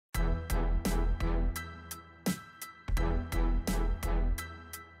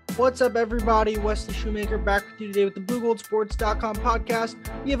What's up, everybody? Wesley Shoemaker back with you today with the BlueGoldSports.com podcast.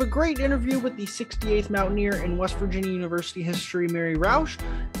 We have a great interview with the 68th Mountaineer in West Virginia University history, Mary Roush,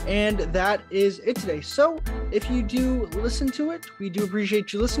 and that is it today. So if you do listen to it, we do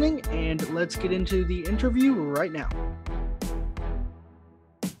appreciate you listening, and let's get into the interview right now.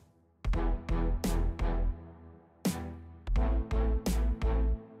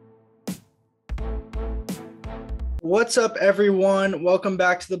 What's up, everyone? Welcome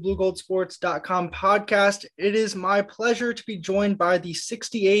back to the BlueGoldSports.com podcast. It is my pleasure to be joined by the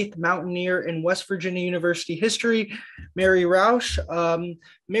 68th Mountaineer in West Virginia University history, Mary Roush.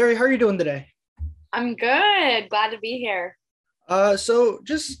 Mary, how are you doing today? I'm good. Glad to be here. So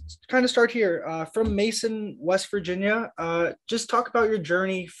just kind of start here. From Mason, West Virginia, just talk about your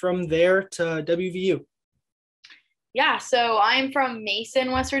journey from there to WVU. Yeah, so I'm from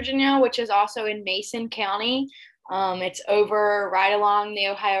Mason, West Virginia, which is also in Mason County. It's over right along the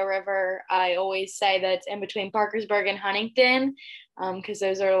Ohio River. I always say that it's in between Parkersburg and Huntington, because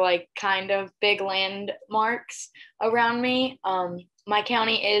those are like kind of big landmarks around me. My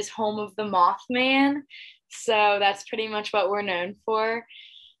county is home of the Mothman, so that's pretty much what we're known for.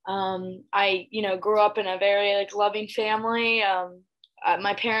 I grew up in a very loving family.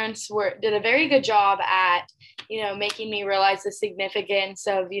 My parents did a very good job at, making me realize the significance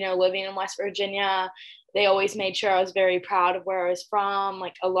of, living in West Virginia. They always made sure I was very proud of where I was from.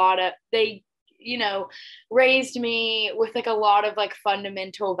 They raised me with a lot of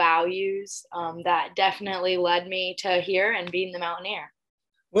fundamental values that definitely led me to here and being the Mountaineer.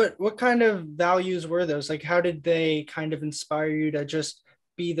 What kind of values were those? How did they kind of inspire you to just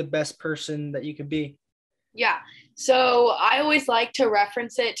be the best person that you could be? Yeah. So I always like to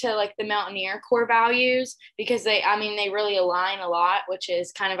reference it to the Mountaineer core values because they really align a lot, which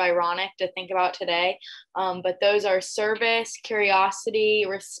is kind of ironic to think about today. But those are service, curiosity,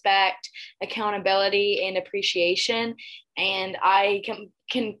 respect, accountability, and appreciation. And I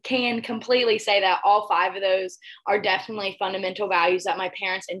can completely say that all five of those are definitely fundamental values that my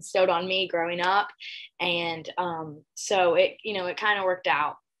parents instilled on me growing up. And so it kind of worked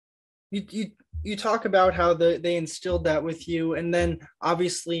out. You talk about how they instilled that with you, and then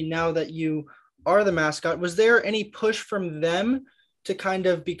obviously now that you are the mascot, was there any push from them to kind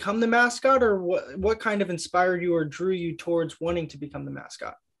of become the mascot, or what kind of inspired you or drew you towards wanting to become the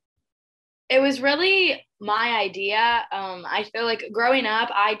mascot? It was really my idea. I feel like growing up,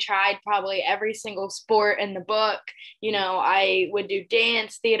 I tried probably every single sport in the book. I would do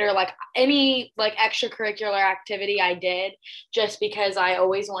dance, theater, any extracurricular activity I did just because I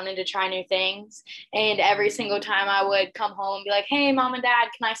always wanted to try new things. And every single time I would come home and be like, hey, mom and dad,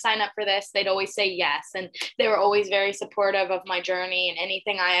 can I sign up for this? They'd always say yes. And they were always very supportive of my journey and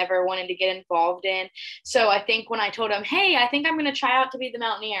anything I ever wanted to get involved in. So I think when I told them, hey, I think I'm going to try out to be the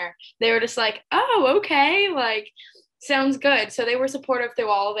Mountaineer, they were just like, oh, okay. Sounds good. So they were supportive through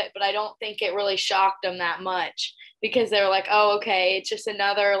all of it, but I don't think it really shocked them that much because they were like, oh, okay, it's just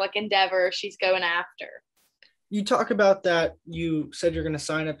another endeavor she's going after. You talk about that. You said you're going to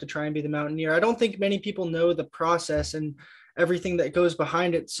sign up to try and be the Mountaineer. I don't think many people know the process and everything that goes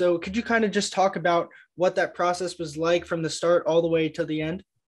behind it. So could you kind of just talk about what that process was like from the start all the way to the end?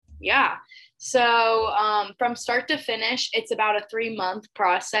 Yeah. So from start to finish, it's about a 3-month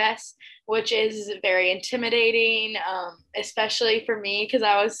process, which is very intimidating, especially for me because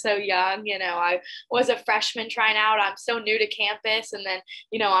I was so young. I was a freshman trying out. I'm so new to campus. And then,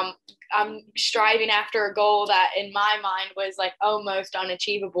 I'm striving after a goal that in my mind was almost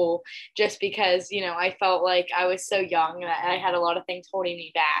unachievable just because, I felt like I was so young and I had a lot of things holding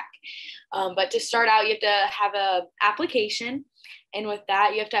me back. But to start out, you have to have an application. And with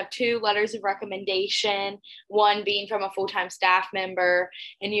that, you have to have 2 letters of recommendation, one being from a full-time staff member.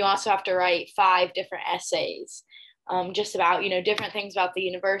 And you also have to write 5 different essays, just about, different things about the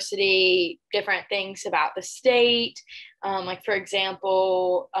university, different things about the state. For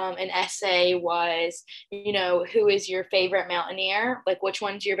example, an essay was, who is your favorite Mountaineer? Which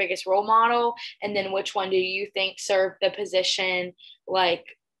one's your biggest role model? And then which one do you think served the position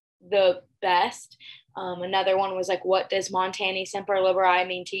the best? Another one was what does Montani Semper Liberi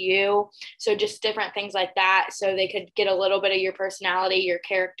mean to you? So just different things like that. So they could get a little bit of your personality, your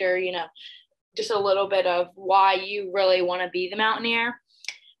character, just a little bit of why you really want to be the Mountaineer.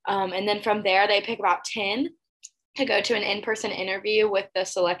 And then from there, they pick about 10 to go to an in-person interview with the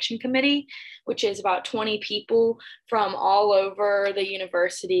selection committee, which is about 20 people from all over the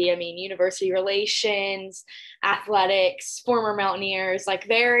university. I mean, university relations, athletics, former Mountaineers, like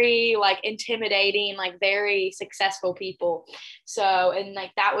very like intimidating, like very successful people. So, and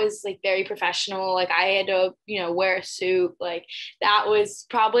like that was like very professional. Like I had to, wear a suit. Like that was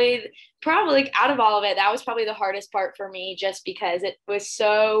probably like out of all of it, that was probably the hardest part for me, just because it was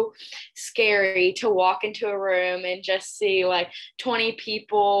so scary to walk into a room and just see like 20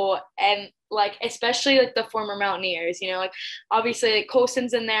 people, and like especially like the former Mountaineers, like obviously like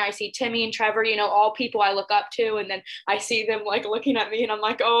Colson's in there. I see Timmy and Trevor, all people I look up to, and then I see them like looking at me, and I'm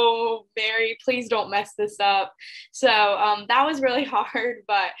like, oh, Mary, please don't mess this up. So that was really hard,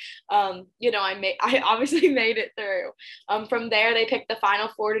 but I obviously made it through. From there, they picked the final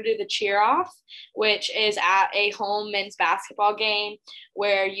four to do the cheer off, which is at a home men's basketball game,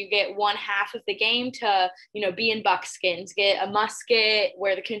 where you get one half of the game to, be in buckskins, get a musket,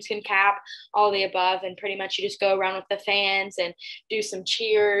 wear the coonskin cap, all the above. And pretty much you just go around with the fans and do some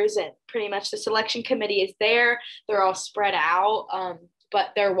cheers. And pretty much the selection committee is there. They're all spread out. But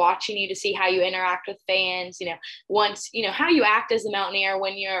they're watching you to see how you interact with fans, once, how you act as a Mountaineer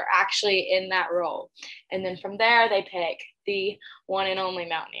when you're actually in that role. And then from there, they pick the one and only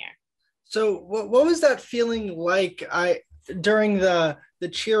Mountaineer. So what was that feeling like during the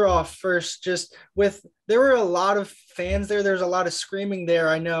cheer off first, just with, there were a lot of fans there. There's a lot of screaming there,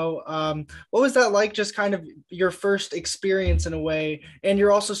 I know. What was that like, just kind of your first experience in a way? And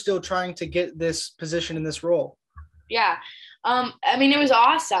you're also still trying to get this position in this role. Yeah. I mean, it was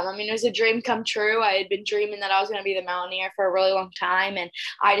awesome. I mean, it was a dream come true. I had been dreaming that I was going to be the Mountaineer for a really long time. And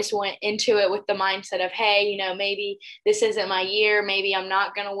I just went into it with the mindset of, hey, maybe this isn't my year. Maybe I'm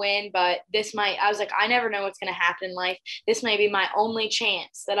not going to win, but I was like, I never know what's going to happen in life. This may be my only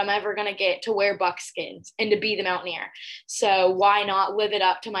chance that I'm ever going to get to wear buckskins and to be the Mountaineer. So why not live it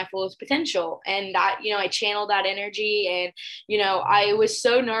up to my fullest potential? And that, I channeled that energy, and, I was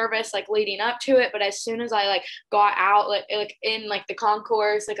so nervous, like leading up to it. But as soon as I like got out, like in like the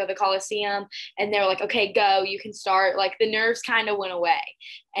concourse, like of the Coliseum, and they're like, okay, go, you can start, like the nerves kind of went away.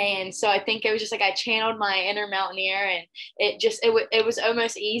 And so I think it was just like I channeled my inner Mountaineer, and it was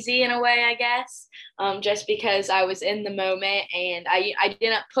almost easy in a way, I guess, just because I was in the moment, and I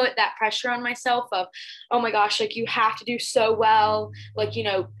didn't put that pressure on myself of, oh my gosh, like you have to do so well, like,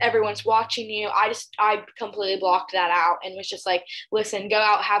 everyone's watching you. I completely blocked that out and was just like, listen, go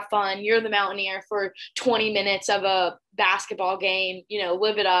out, have fun. You're the Mountaineer for 20 minutes of a basketball game,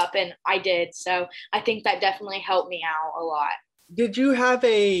 live it up. And I did. So I think that definitely helped me out a lot. Did you have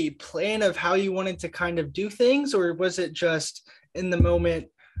a plan of how you wanted to kind of do things, or was it just in the moment,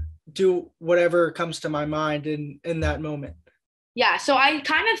 do whatever comes to my mind in that moment? Yeah. So I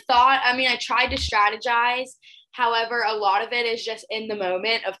kind of thought, I tried to strategize. However, a lot of it is just in the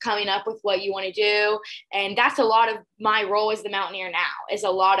moment of coming up with what you want to do. And that's a lot of my role as the Mountaineer now, is a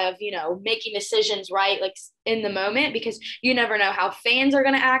lot of, making decisions, right? Like in the moment, because you never know how fans are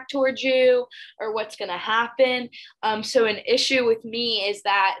going to act towards you or what's going to happen. So an issue with me is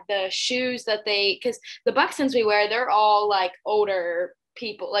that the shoes that because the buckskins we wear, they're all like older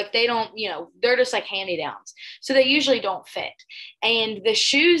people, like they don't, they're just like hand-me-downs. So they usually don't fit. And the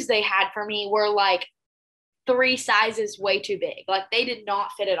shoes they had for me were like 3 sizes way too big. Like they did not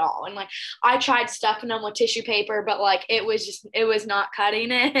fit at all. And like I tried stuffing them with tissue paper, but like it was not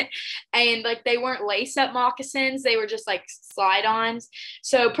cutting it. And like they weren't lace up moccasins, they were just like slide ons.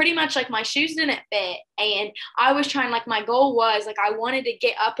 So pretty much like my shoes didn't fit. And I was trying, like my goal was like I wanted to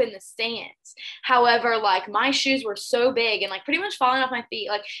get up in the stands. However, like my shoes were so big and like pretty much falling off my feet.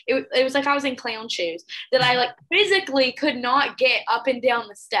 Like it was like I was in clown shoes that I like physically could not get up and down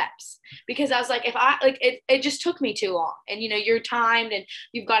the steps, because I was like, if I like it just took me too long. And you're timed and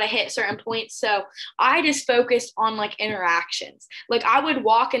you've got to hit certain points. So I just focused on like interactions. Like I would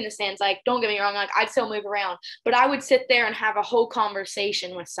walk in the stands, like don't get me wrong, like I'd still move around, but I would sit there and have a whole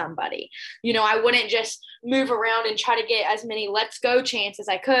conversation with somebody. I wouldn't just move around and try to get as many let's go chants as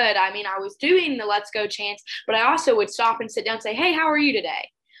I could. I was doing the let's go chants, but I also would stop and sit down and say, hey, how are you today?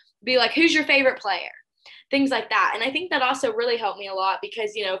 Be like, who's your favorite player? Things like that. And I think that also really helped me a lot,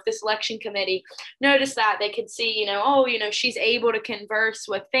 because, if the selection committee noticed that, they could see, she's able to converse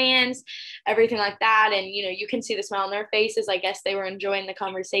with fans, everything like that. And, you can see the smile on their faces. I guess they were enjoying the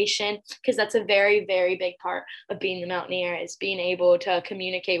conversation, because that's a very, very big part of being the Mountaineer, is being able to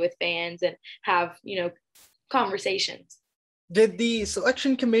communicate with fans and have, conversations. Did the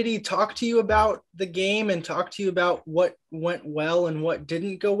selection committee talk to you about the game and talk to you about what went well and what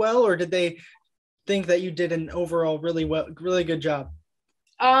didn't go well? Or did they think that you did an overall really good job?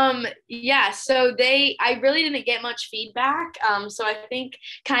 Yeah, so I really didn't get much feedback. So I think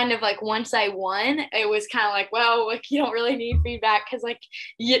kind of like once I won, it was kind of like, well, like you don't really need feedback because like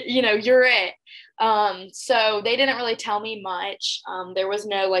you know, you're it. So they didn't really tell me much. There was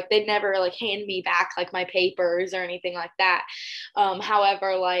no like they'd never like hand me back like my papers or anything like that.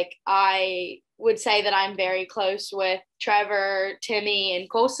 However, like I would say that I'm very close with Trevor, Timmy, and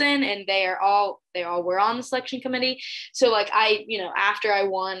Colson, and they all were on the selection committee. So like you know, after I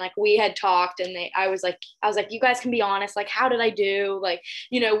won, like we had talked, and I was like, you guys can be honest, like how did I do? Like,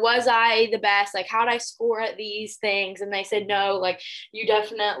 you know, was I the best? Like how did I score at these things? And they said no, like you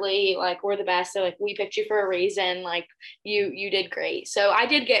definitely like were the best. So like we picked you for a reason. Like you did great. So I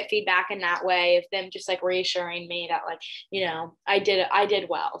did get feedback in that way of them just like reassuring me that like, you know, I did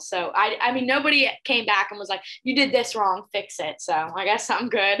well. So I mean nobody came back and was like, you did this wrong, fix it. So I guess I'm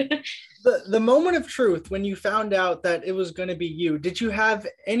good. The moment of truth when you found out that it was going to be you, did you have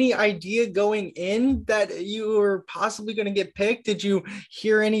any idea going in that you were possibly going to get picked? Did you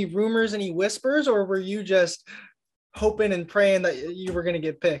hear any rumors, any whispers, or were you just hoping and praying that you were going to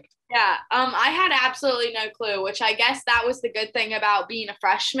get picked? Yeah, I had absolutely no clue, which I guess that was the good thing about being a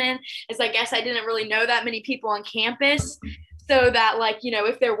freshman is I guess I didn't really know that many people on campus. So that like, you know,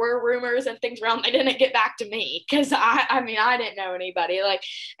 if there were rumors and things around, they didn't get back to me because I mean, I didn't know anybody like,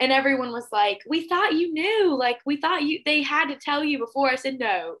 and everyone was like, we thought you knew, like, we thought they had to tell you before. I said,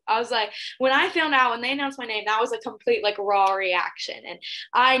 no. I was like, when I found out, when they announced my name, that was a complete like raw reaction. And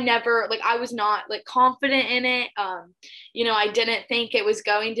I never, like, I was not like confident in it. You know, I didn't think it was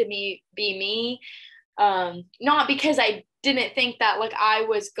going to be me. Not because I didn't think that like I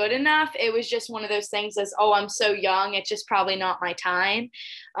was good enough. It was just one of those things as, oh, I'm so young. It's just probably not my time.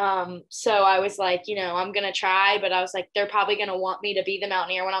 So I was like, you know, I'm going to try, but I was like, they're probably going to want me to be the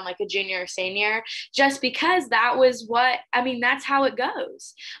Mountaineer when I'm like a junior or senior, just because that was I mean, that's how it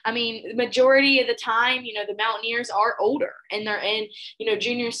goes. I mean, the majority of the time, you know, the Mountaineers are older and they're in, you know,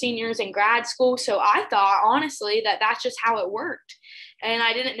 junior, seniors in grad school. So I thought honestly that that's just how it worked. And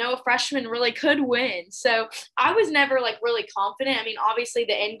I didn't know a freshman really could win. So I was never like really confident. I mean, obviously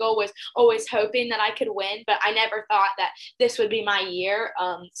the end goal was always hoping that I could win, but I never thought that this would be my year.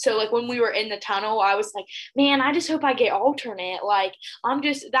 So like when we were in the tunnel, I was like, man, I just hope I get alternate. Like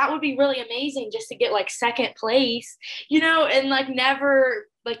that would be really amazing just to get like second place, you know, and like never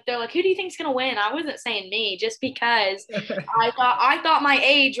like they're like, who do you think's gonna win? I wasn't saying me just because I thought my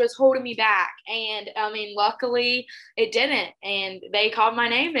age was holding me back. And I mean, luckily it didn't. And they called my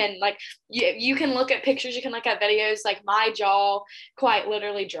name and like you can look at pictures, you can look at videos, like my jaw quite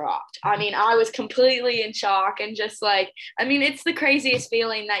literally dropped. I mean, I was completely in shock and just like, I mean, it's the craziest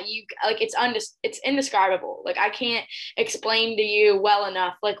feeling that you like it's indescribable. Like I can't explain to you well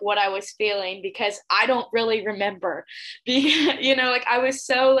enough like what I was feeling because I don't really remember being, you know, like I was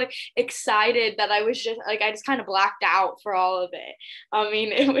so like excited that I was just like I just kind of blacked out for all of it. I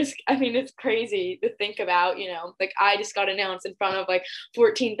mean it's crazy to think about, you know, like I just got announced in front of like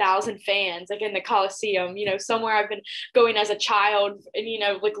 14,000 fans like in the Coliseum, you know, somewhere I've been going as a child and you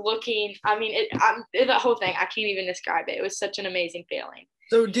know like looking, I mean the whole thing, I can't even describe it. It was such an amazing feeling.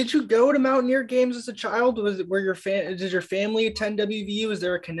 So did you go to Mountaineer games as a child? Was it where did your family attend WVU? Is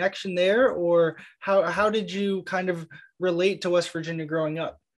there a connection there, or how did you kind of relate to West Virginia growing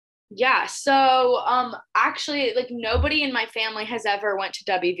up? Yeah, so actually like nobody in my family has ever went to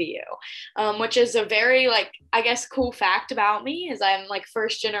WVU, which is a very like I guess cool fact about me is I'm like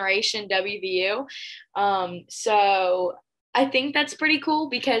first generation WVU. So I think that's pretty cool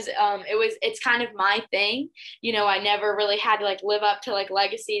because it's kind of my thing. You know, I never really had to like live up to like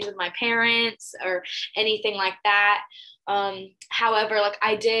legacies of my parents or anything like that. However, like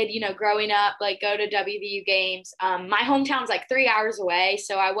I did, you know, growing up, like go to WVU games. My hometown's like 3 hours away.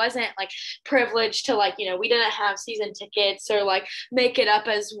 So I wasn't like privileged to like, you know, we didn't have season tickets or like make it up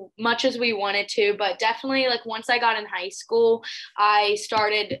as much as we wanted to. But definitely like once I got in high school, I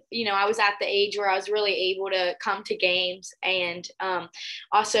started, you know, I was at the age where I was really able to come to games. And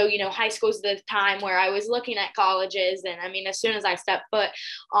also, you know, high school is the time where I was looking at colleges. And I mean, as soon as I stepped foot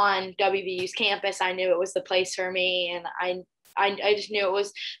on WVU's campus, I knew it was the place for me. And I just knew it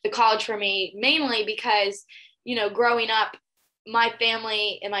was the college for me, mainly because, you know, growing up, my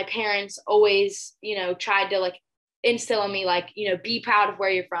family and my parents always, you know, tried to like instill in me, like, you know, be proud of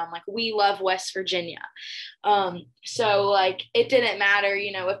where you're from. Like, we love West Virginia. So like, it didn't matter,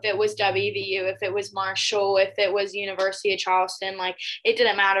 you know, if it was WVU, if it was Marshall, if it was University of Charleston, like, it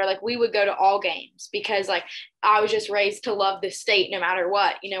didn't matter. Like, we would go to all games because like, I was just raised to love the state no matter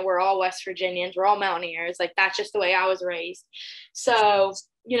what. You know, we're all West Virginians, we're all Mountaineers. Like, that's just the way I was raised. So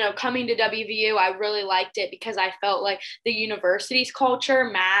coming to WVU, I really liked it because I felt like the university's culture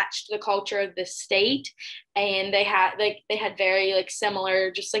matched the culture of the state, and they had very like similar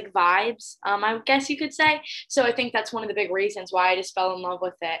just like vibes, I guess you could say. So I think that's one of the big reasons why I just fell in love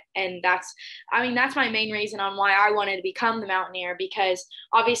with it, and that's my main reason on why I wanted to become the Mountaineer, because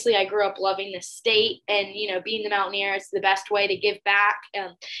obviously I grew up loving the state, and being the Mountaineer is the best way to give back,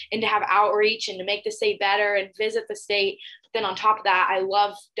 and to have outreach and to make the state better and visit the state. Then on top of that, I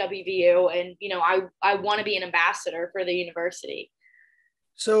love WVU, and I want to be an ambassador for the university.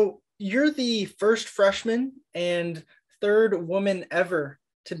 So you're the first freshman and third woman ever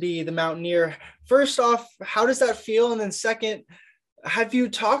to be the Mountaineer. First off, how does that feel? And then second, have you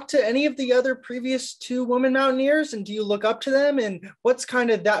talked to any of the other previous two women Mountaineers, and do you look up to them? And what's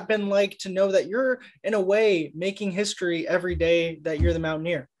kind of that been like to know that you're in a way making history every day that you're the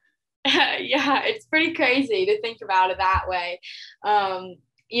Mountaineer? Yeah, it's pretty crazy to think about it that way.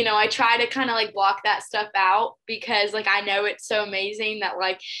 I try to kind of like block that stuff out because like I know it's so amazing that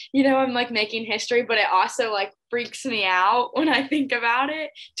like, I'm like making history, but it also like freaks me out when I think about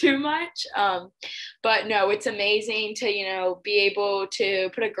it too much. But no, it's amazing to, be able to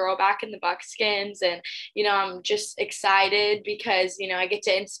put a girl back in the buckskins. And, I'm just excited because, I get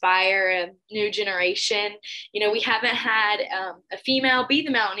to inspire a new generation. We haven't had a female be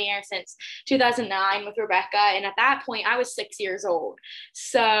the Mountaineer since 2009 with Rebecca. And at that point I was 6 years old.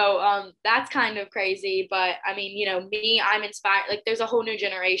 So that's kind of crazy. But I mean, me, I'm inspired. Like there's a whole new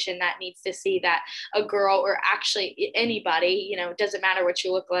generation that needs to see that a girl, or actually anybody, it doesn't matter what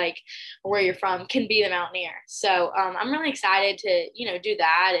you look like or where you're from, can be the Mountaineer. So I'm really excited to, do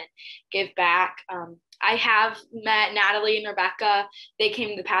that and give back. I have met Natalie and Rebecca. They came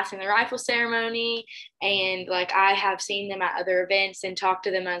to the passing the rifle ceremony, and like I have seen them at other events and talked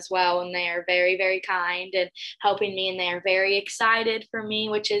to them as well. And they are very, very kind and helping me, and they are very excited for me,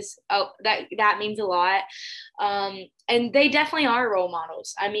 which is, that means a lot. And they definitely are role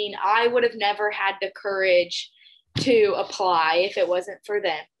models. I mean, I would have never had the courage to apply if it wasn't for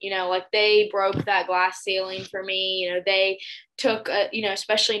them. Like they broke that glass ceiling for me. They took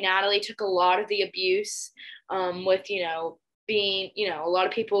especially Natalie took a lot of the abuse with being, a lot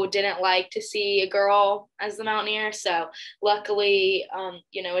of people didn't like to see a girl as the Mountaineer. So luckily,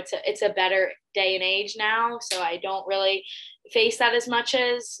 it's a better day and age now, so I don't really face that as much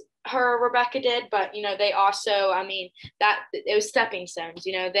as Rebecca did. But they also, that it was stepping stones.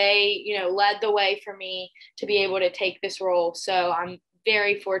 They led the way for me to be able to take this role. So I'm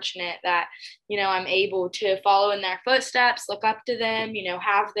very fortunate that I'm able to follow in their footsteps, look up to them,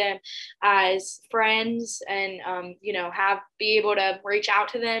 have them as friends, and be able to reach out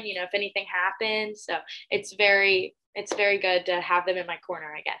to them if anything happens. So it's very good to have them in my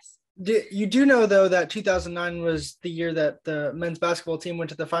corner, I guess. You do know, though, that 2009 was the year that the men's basketball team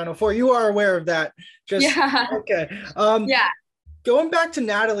went to the Final Four. You are aware of that. Yeah. Okay. Yeah. Going back to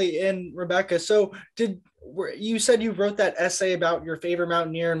Natalie and Rebecca. So you said you wrote that essay about your favorite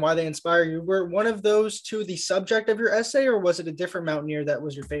Mountaineer and why they inspire you. Were one of those two the subject of your essay, or was it a different Mountaineer that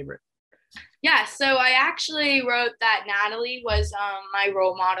was your favorite? Yeah, so I actually wrote that Natalie was my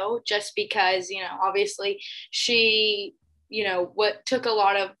role model, just because, obviously she what took a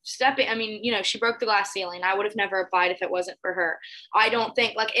lot of stepping. I mean, she broke the glass ceiling. I would have never applied if it wasn't for her. I don't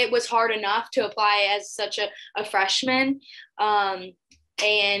think like it was hard enough to apply as such a freshman. And,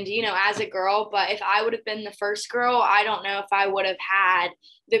 as a girl, but if I would have been the first girl, I don't know if I would have had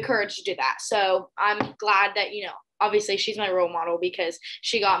the courage to do that. So I'm glad that, obviously she's my role model because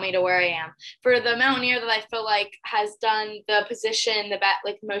she got me to where I am. For the Mountaineer that I feel like has done the position the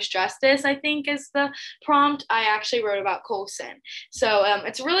most justice, I think is the prompt, I actually wrote about Colson. So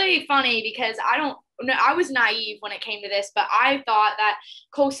it's really funny because I was naive when it came to this, but I thought that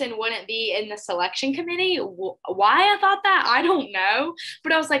Colson wouldn't be in the selection committee. Why I thought that, I don't know.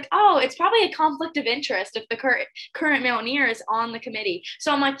 But I was like, oh, it's probably a conflict of interest if the current Mountaineer is on the committee.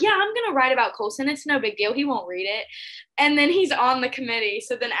 So I'm like, yeah, I'm going to write about Colson. It's no big deal. He won't read it. And then he's on the committee.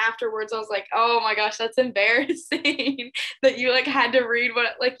 So then afterwards I was like, oh my gosh, that's embarrassing that you like had to read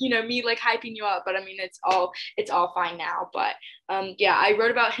what, like, me like hyping you up. But I mean, it's all fine now. But yeah, I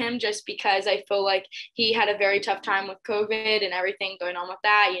wrote about him just because I feel like he had a very tough time with COVID and everything going on with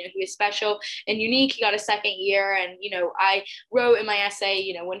that. He was special and unique. He got a second year. And, I wrote in my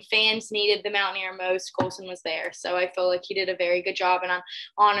essay, when fans needed the Mountaineer most, Colson was there. So I feel like he did a very good job, and I'm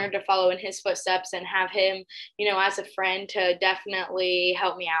honored to follow in his footsteps and have him, as a friend to definitely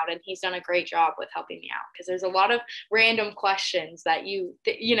help me out. And he's done a great job with helping me out, because there's a lot of random questions that you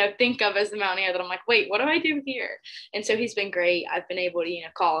think of as the Mountaineer that I'm like, wait, what do I do here? And so he's been great. I've been able to,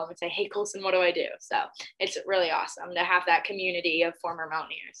 call them and say, hey, Colson, what do I do? So it's really awesome to have that community of former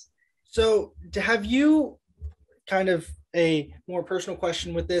Mountaineers. So have you, kind of a more personal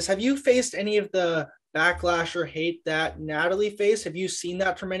question with this, have you faced any of the backlash or hate that Natalie faced? Have you seen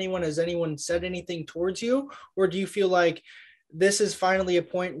that from anyone? Has anyone said anything towards you? Or do you feel like this is finally a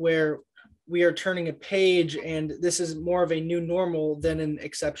point where we are turning a page and this is more of a new normal than an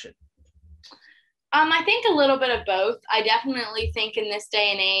exception? I think a little bit of both. I definitely think in this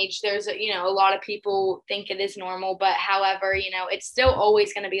day and age, there's, a lot of people think it is normal, but however, it's still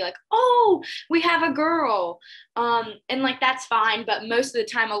always going to be like, oh, we have a girl. And like, that's fine. But most of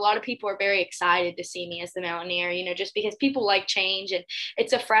the time, a lot of people are very excited to see me as the Mountaineer, just because people like change and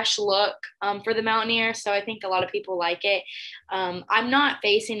it's a fresh look for the Mountaineer. So I think a lot of people like it. I'm not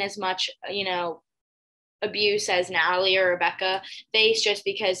facing as much, abuse as Natalie or Rebecca face, just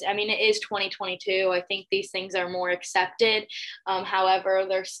because it is 2022. I think these things are more accepted. However,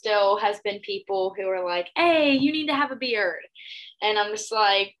 there still has been people who are like, hey, you need to have a beard, and I'm just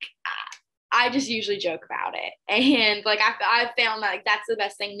like, I just usually joke about it, and like I've found that that's the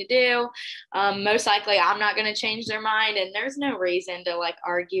best thing to do. Most likely I'm not going to change their mind, and there's no reason to like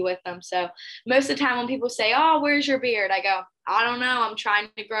argue with them. So most of the time when people say, oh, where's your beard, I go, I don't know, I'm trying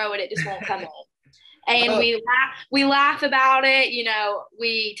to grow it, it just won't come in. And we laugh about it,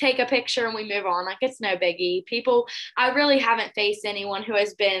 we take a picture and we move on. Like, it's no biggie. People, I really haven't faced anyone who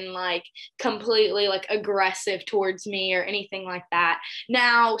has been like completely like aggressive towards me or anything like that.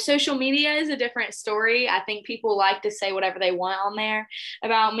 Now, social media is a different story. I think people like to say whatever they want on there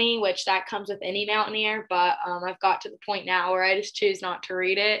about me, which that comes with any Mountaineer. But I've got to the point now where I just choose not to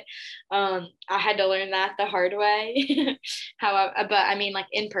read it. I had to learn that the hard way. However, but like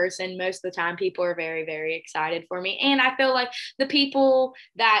in person, most of the time people are very, very excited for me. And I feel like the people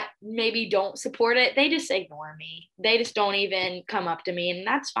that maybe don't support it, they just ignore me. They just don't even come up to me, and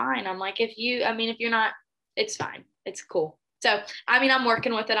that's fine. I'm like, if you're not, it's fine. It's cool. So, I'm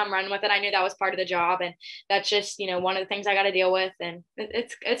working with it. I'm running with it. I knew that was part of the job, and that's just, one of the things I got to deal with, and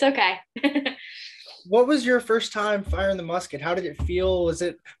it's okay. What was your first time firing the musket? How did it feel? Was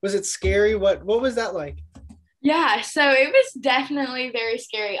it scary? What was that like? Yeah, so it was definitely very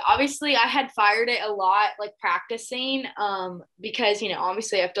scary. Obviously, I had fired it a lot, like practicing, because,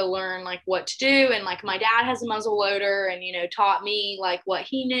 obviously I have to learn like what to do. And like my dad has a muzzle loader and, taught me like what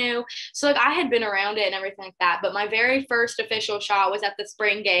he knew. So like I had been around it and everything like that. But my very first official shot was at the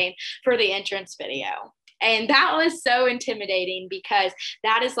spring game for the entrance video. And that was so intimidating because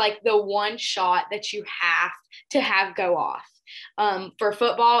that is like the one shot that you have to have go off. For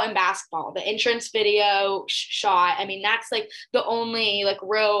football and basketball, the entrance video shot, that's like the only like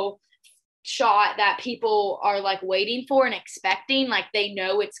real shot that people are like waiting for and expecting, like they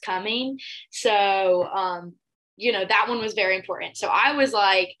know it's coming. So that one was very important. So I was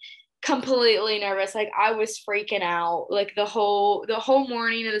like completely nervous. Like I was freaking out like the whole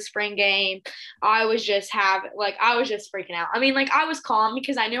morning of the spring game. I was just freaking out. Like I was calm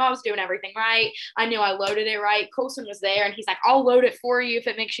because I knew I was doing everything right. I knew I loaded it right. Colson was there and he's like, I'll load it for you if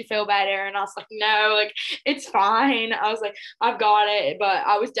it makes you feel better. And I was like, no, like it's fine. I was like, I've got it. But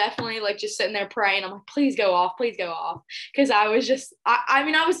I was definitely like just sitting there praying. I'm like, please go off. Because I was just, I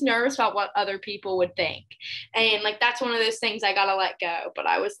was nervous about what other people would think. And like, that's one of those things I got to let go. But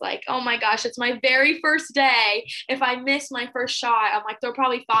I was like, oh my gosh, it's my very first day. If I miss my first shot, I'm like, they'll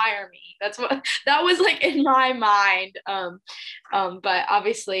probably fire me. That was like in my mind. But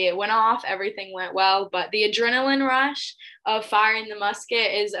obviously it went off, everything went well, but the adrenaline rush of firing the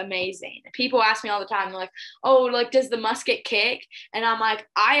musket is amazing. People ask me all the time, they're like, oh, like, does the musket kick? And I'm like,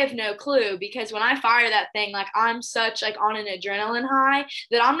 I have no clue, because when I fire that thing, like I'm such like on an adrenaline high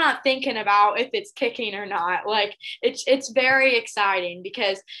that I'm not thinking about if it's kicking or not. Like it's very exciting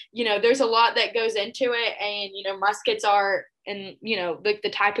because, there's a lot that goes into it, and, muskets are, and like the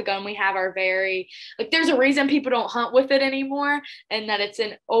type of gun we have are very, like, there's a reason people don't hunt with it anymore, and that it's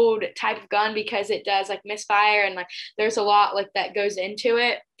an old type of gun because it does like misfire, and like there's a lot like that goes into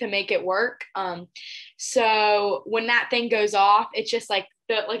it to make it work. So when that thing goes off, it's just like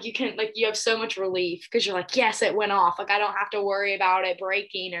you have so much relief because you're like, yes, it went off. Like I don't have to worry about it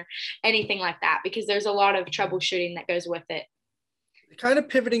breaking or anything like that, because there's a lot of troubleshooting that goes with it. Kind of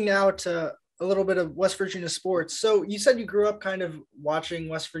pivoting now to a little bit of West Virginia sports. So you said you grew up kind of watching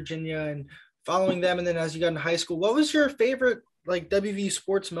West Virginia and following them, and then as you got into high school, what was your favorite like WVU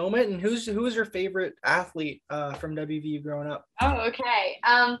sports moment, and who was your favorite athlete from WVU growing up? Oh, okay.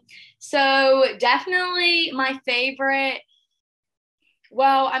 So definitely my favorite.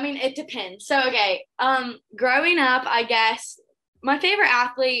 Well, it depends. So, okay. Growing up, I guess My favorite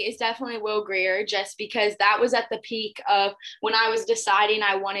athlete is definitely Will Greer, just because that was at the peak of when I was deciding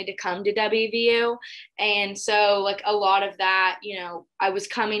I wanted to come to WVU. And so, like, a lot of that, I was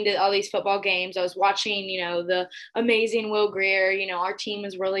coming to all these football games. I was watching, the amazing Will Greer. Our team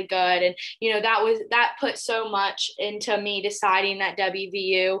was really good. And, that put so much into me deciding that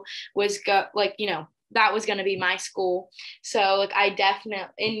WVU was that was going to be my school. So like I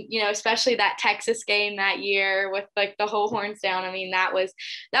definitely, and especially that Texas game that year with like the whole horns down. I mean, that was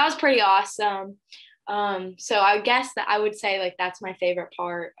pretty awesome. So I guess that I would say like that's my favorite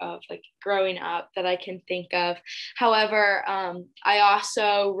part of like growing up that I can think of. However, I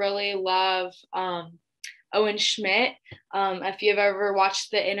also really love Owen Schmidt. If you've ever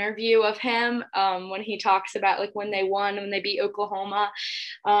watched the interview of him, when he talks about like when they beat Oklahoma,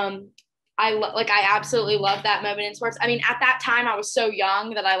 I absolutely love that moment in sports. I mean, at that time I was so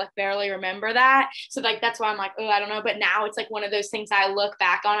young that I like barely remember that. So like, that's why I'm like, oh, I don't know. But now it's like one of those things I look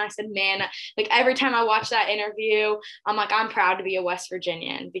back on. I said, man, like every time I watch that interview, I'm like, I'm proud to be a West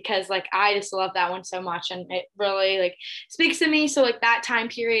Virginian, because like, I just love that one so much. And it really like speaks to me. So like that time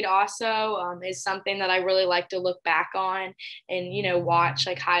period also is something that I really like to look back on and, watch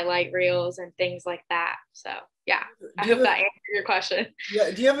like highlight reels and things like that. So yeah, I hope that answered your question.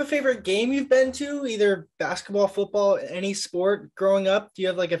 Yeah. Do you have a favorite game you've been to, either basketball, football, any sport growing up? Do you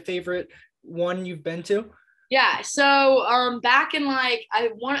have like a favorite one you've been to? Yeah, so back in like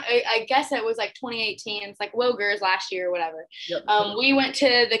I guess it was like 2018. It's like Will Greer's last year or whatever. Yep. We went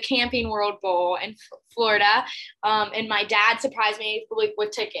to the Camping World Bowl in Florida, and my dad surprised me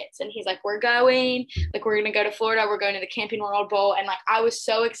with tickets, and he's like, "We're gonna go to Florida. We're going to the Camping World Bowl," and like I was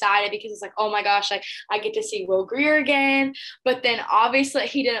so excited because it's like, oh my gosh, like I get to see Will Greer again. But then obviously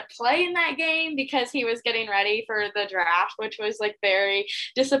he didn't play in that game because he was getting ready for the draft, which was like very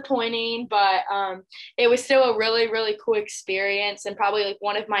disappointing. But it was still a really, really cool experience, and probably like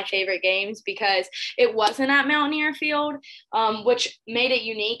one of my favorite games because it wasn't at Mountaineer Field, which made it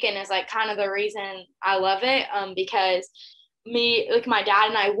unique and is like kind of the reason I love it, because my dad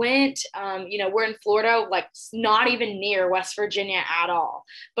and I went, we're in Florida, like not even near West Virginia at all.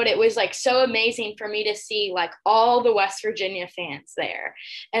 But it was like so amazing for me to see like all the West Virginia fans there,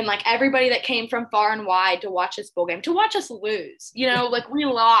 and like everybody that came from far and wide to watch this bowl game, to watch us lose, like we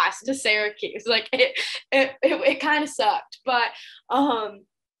lost to Syracuse. Like it kind of sucked, but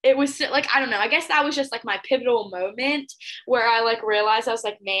it was like, I don't know, I guess that was just like my pivotal moment where I like realized I was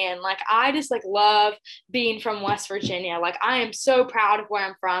like, man, like I just like love being from West Virginia. Like I am so proud of where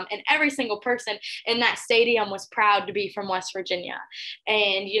I'm from, and every single person in that stadium was proud to be from West Virginia.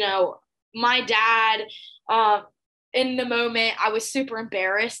 And my dad, in the moment I was super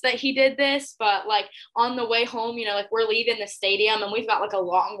embarrassed that he did this, but like on the way home, like we're leaving the stadium and we've got like a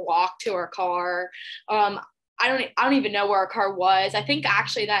long walk to our car. I don't even know where our car was. I think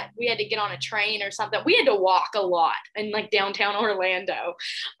actually that we had to get on a train or something. We had to walk a lot in like downtown Orlando.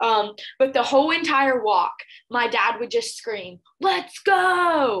 But the whole entire walk, my dad would just scream, "Let's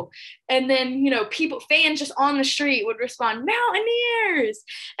go." And then, fans just on the street would respond, "Mountaineers."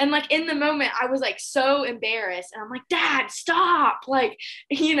 And like in the moment, I was like so embarrassed. And I'm like, "Dad, stop. Like,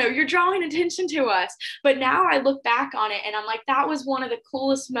 you're drawing attention to us." But now I look back on it and I'm like, that was one of the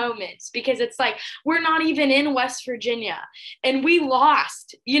coolest moments, because it's like, we're not even in West Virginia and we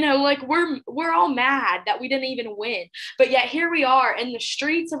lost, like we're all mad that we didn't even win, but yet here we are in the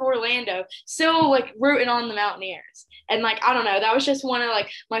streets of Orlando still like rooting on the Mountaineers. And like, I don't know, that was just one of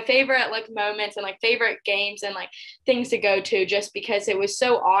like my favorite like moments and like favorite games and like things to go to, just because it was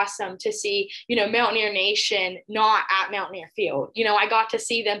so awesome to see, Mountaineer Nation not at Mountaineer Field. I got to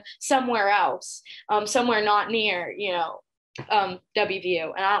see them somewhere else, somewhere not near,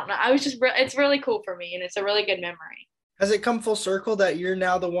 WVU. And I don't know, it's really cool for me, and it's a really good memory. Has it come full circle that you're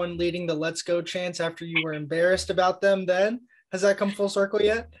now the one leading the Let's Go chants after you were embarrassed about them then? Has that come full circle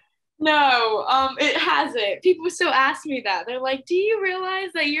yet? No, it hasn't. People still ask me that. They're like, "Do you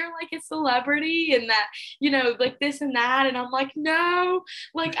realize that you're like a celebrity and that, like this and that?" And I'm like, "No,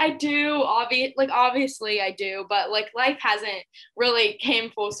 like I do, obviously I do, but like life hasn't really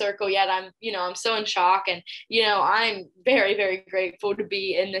came full circle yet. I'm still in shock, and I'm very, very grateful to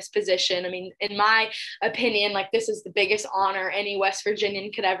be in this position. I mean, in my opinion, like this is the biggest honor any West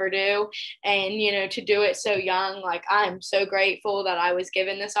Virginian could ever do, and to do it so young, like I'm so grateful that I was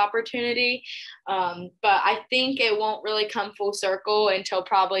given this opportunity. But I think it won't really come full circle until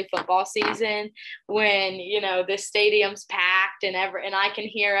probably football season, when the stadium's packed and I can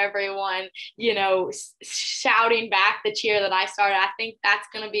hear everyone shouting back the cheer that I started. I think that's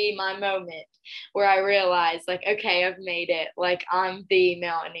going to be my moment where I realize like, okay, I've made it, like I'm the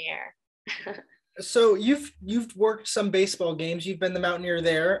Mountaineer. So you've worked some baseball games. You've been the Mountaineer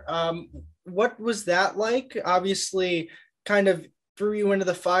there. What was that like? Obviously, kind of threw you into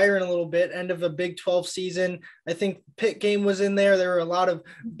the fire in a little bit. End of a Big 12 season. I think Pitt game was in there. There were a lot of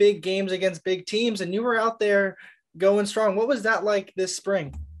big games against big teams, and you were out there going strong. What was that like this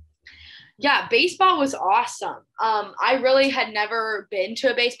spring? Yeah, baseball was awesome. I really had never been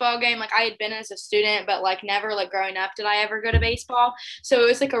to a baseball game. Like I had been as a student, but like never like growing up did I ever go to baseball. So it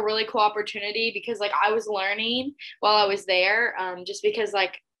was like a really cool opportunity because like I was learning while I was there. Just because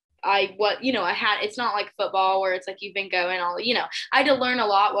like I had it's not like football where it's like you've been going all I had to learn a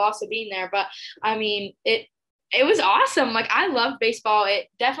lot while also being there. But I mean it was awesome. Like I love baseball. It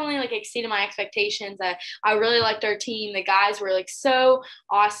definitely like exceeded my expectations. I really liked our team. The guys were like so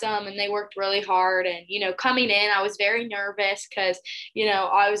awesome and they worked really hard. And, coming in, I was very nervous because,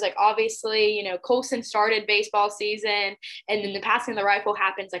 I was like, obviously, Colson started baseball season and then the passing of the rifle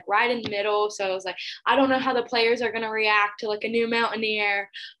happens like right in the middle. So I was like, I don't know how the players are going to react to like a new Mountaineer,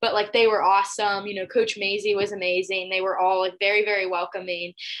 but like they were awesome. Coach Maisie was amazing. They were all like very, very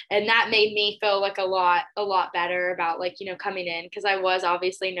welcoming. And that made me feel like a lot better about like, coming in because I was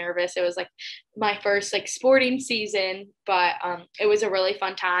obviously nervous. It was like my first like sporting season, but it was a really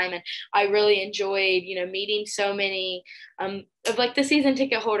fun time. And I really enjoyed, meeting so many of like the season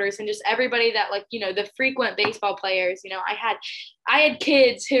ticket holders and just everybody that like, the frequent baseball players, I had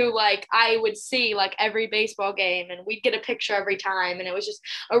kids who like I would see like every baseball game and we'd get a picture every time. And it was just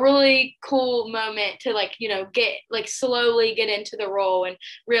a really cool moment to like, get like slowly get into the role and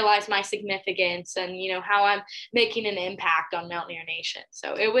realize my significance and, how I'm making an impact on Mountaineer Nation.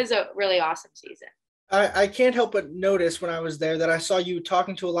 So it was a really awesome season. I can't help but notice when I was there that I saw you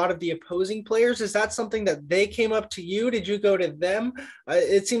talking to a lot of the opposing players. Is that something that they came up to you? Did you go to them?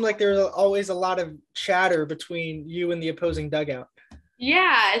 It seemed like there was always a lot of chatter between you and the opposing dugout.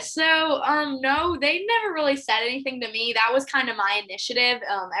 Yeah, so no, they never really said anything to me. That was kind of my initiative.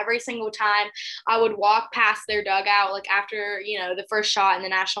 Every single time I would walk past their dugout, like after, the first shot in the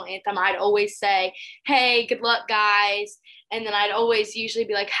national anthem, I'd always say, "Hey, good luck, guys." And then I'd always usually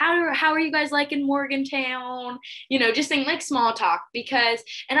be like, how are you guys like in Morgantown? Just saying like small talk because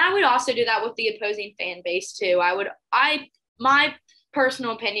and I would also do that with the opposing fan base too. My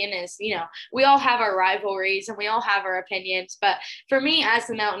personal opinion is, we all have our rivalries and we all have our opinions. But for me as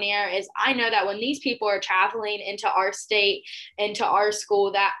the Mountaineer is I know that when these people are traveling into our state, into our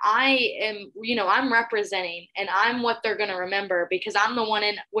school, that I am, I'm representing and I'm what they're going to remember because I'm the one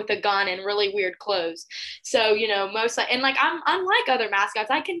in with a gun and really weird clothes. So, and like I'm unlike other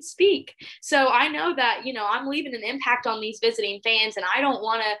mascots, I can speak. So I know that, I'm leaving an impact on these visiting fans and I don't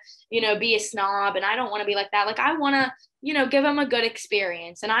want to, be a snob and I don't want to be like that. Like I want to give them a good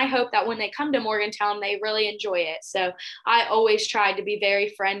experience. And I hope that when they come to Morgantown, they really enjoy it. So I always tried to be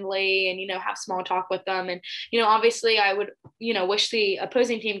very friendly and, have small talk with them. And, obviously I would, wish the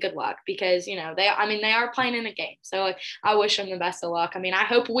opposing team good luck because, they are playing in a game. So like, I wish them the best of luck. I mean, I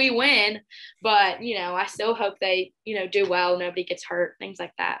hope we win, but, I still hope they, do well. Nobody gets hurt, things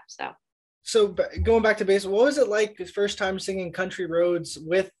like that. So going back to baseball, what was it like the first time singing Country Roads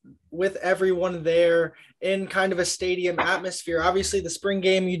with everyone there in kind of a stadium atmosphere? Obviously the spring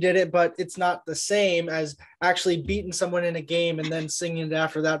game you did it, but it's not the same as actually beating someone in a game and then singing it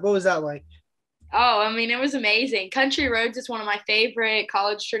after that. What was that like? Oh, I mean, it was amazing. Country Roads is one of my favorite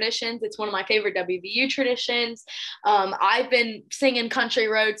college traditions. It's one of my favorite WVU traditions. I've been singing Country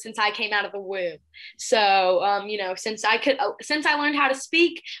Roads since I came out of the womb. So, since I learned how to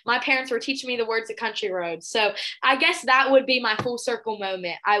speak, my parents were teaching me the words of Country Roads. So I guess that would be my full circle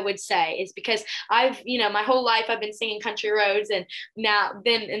moment, I would say, is because my whole life I've been singing Country Roads. And now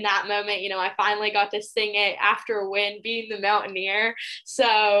then in that moment, I finally got to sing it after a win, being the Mountaineer.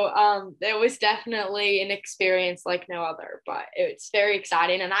 So it was definitely an experience like no other, but it's very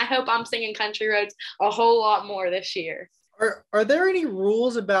exciting. And I hope I'm singing Country Roads a whole lot more this year. Are there any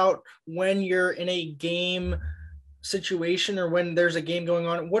rules about when you're in a game situation or when there's a game going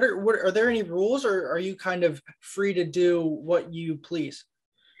on? What are there any rules or are you kind of free to do what you please?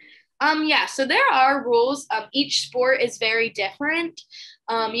 Yeah, so there are rules. Each sport is very different.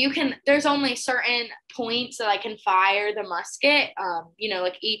 There's only certain points that I can fire the musket.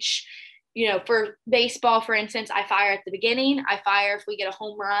 Like each, for baseball, for instance, I fire at the beginning, I fire if we get a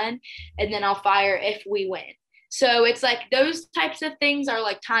home run, and then I'll fire if we win. So it's like those types of things are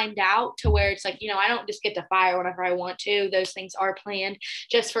like timed out to where it's like, I don't just get to fire whenever I want to. Those things are planned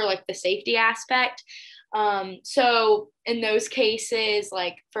just for like the safety aspect. So in those cases,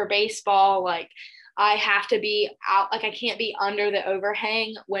 like for baseball, like I have to be out, like I can't be under the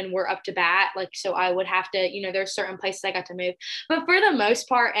overhang when we're up to bat. Like, so I would have to, there's certain places I got to move. But for the most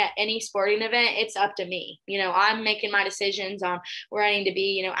part, at any sporting event, it's up to me. I'm making my decisions on where I need to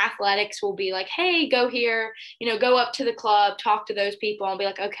be. Athletics will be like, hey, go here, go up to the club, talk to those people, and be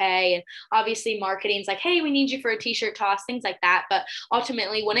like, okay. And obviously marketing's like, hey, we need you for a t-shirt toss, things like that. But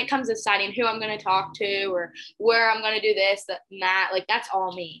ultimately, when it comes to deciding who I'm going to talk to or where I'm going to do this, that, and that, like, that's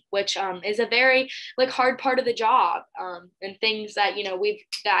all me, which is a very like hard part of the job, and things that,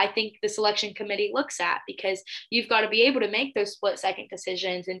 that I think the selection committee looks at, because you've got to be able to make those split second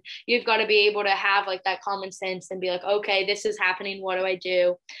decisions, and you've got to be able to have like that common sense and be like, okay, this is happening. What do I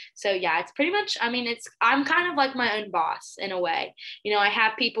do? So yeah, it's pretty much, I'm kind of like my own boss in a way. I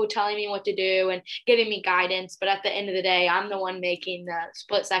have people telling me what to do and giving me guidance, but at the end of the day, I'm the one making the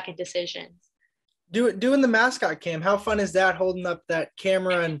split second decisions. Doing the mascot cam, how fun is that, holding up that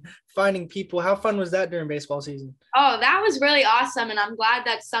camera and finding people? How fun was that during baseball season? Oh, that was really awesome. And I'm glad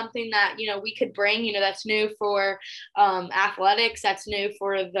that's something that, we could bring, that's new for athletics, that's new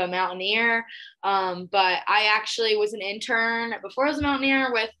for the Mountaineer. But I actually was an intern before I was a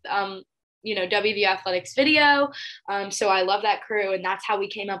Mountaineer with WVU Athletics Video. So I love that crew, and that's how we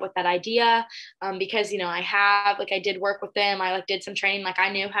came up with that idea. Because, I did work with them. I did some training, I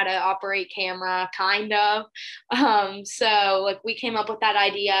knew how to operate camera kind of. So we came up with that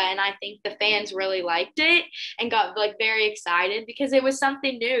idea, and I think the fans really liked it and got very excited because it was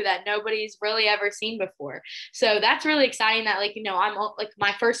something new that nobody's really ever seen before. So that's really exciting that I'm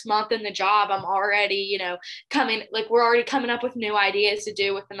my first month in the job, I'm already, we're already coming up with new ideas to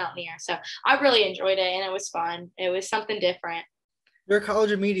do with the Mountaineer. So I really enjoyed it, and it was fun. It was something different. You're a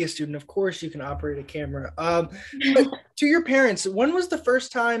college of media student. Of course you can operate a camera. But to your parents, when was the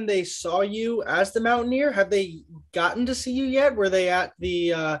first time they saw you as the Mountaineer? Have they gotten to see you yet? Were they at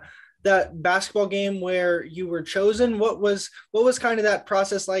the that basketball game where you were chosen? What was kind of that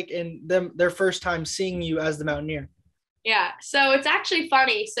process like in their first time seeing you as the Mountaineer? Yeah, so it's actually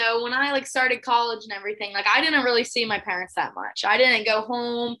funny. So when I started college and everything, I didn't really see my parents that much. I didn't go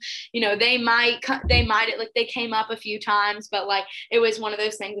home. They came up a few times, but it was one of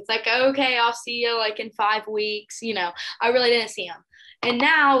those things. It's okay, I'll see you in 5 weeks. I really didn't see them. And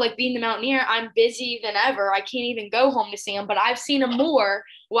now, being the Mountaineer, I'm busy than ever. I can't even go home to see them, but I've seen them more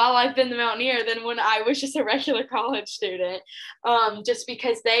while I've been the Mountaineer than when I was just a regular college student. Just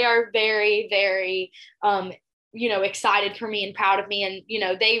because they are very, very excited for me and proud of me.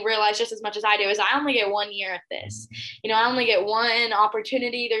 And, they realize just as much as I do is I only get 1 year at this. I only get one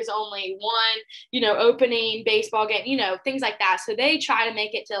opportunity. There's only one, opening baseball game, things like that. So they try to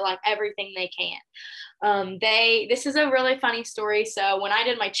make it to everything they can. This is a really funny story. So when I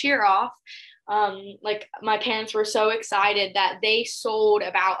did my cheer off, my parents were so excited that they sold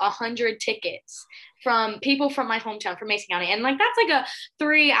about 100 tickets from people from my hometown, from Mason County. And that's a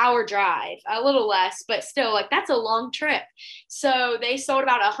 3-hour drive, a little less, but still that's a long trip. So they sold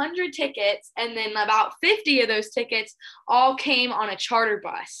about 100 tickets, and then about 50 of those tickets all came on a charter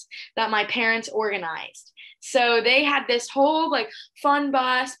bus that my parents organized. So they had this whole fun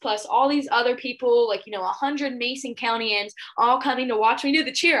bus plus all these other people, 100 Mason Countyans all coming to watch me do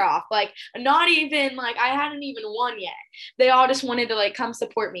the cheer off. Not even I hadn't even won yet. They all just wanted to come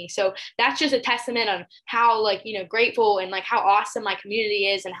support me. So that's just a testament on how grateful and how awesome my community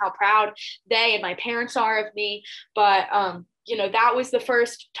is and how proud they and my parents are of me. But that was the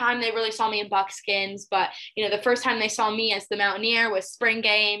first time they really saw me in buckskins. But, the first time they saw me as the Mountaineer was spring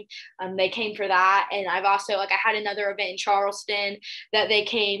game. They came for that. And I've also, I had another event in Charleston that they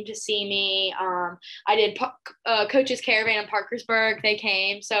came to see me. I did Coach's Caravan in Parkersburg. They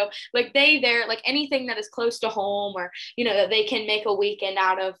came. So, they're anything that is close to home or, that they can make a weekend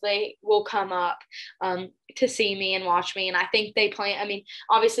out of, they will come up to see me and watch me. And I think they plan,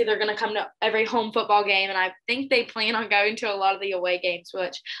 obviously they're going to come to every home football game. And I think they plan on going to a lot of the away games,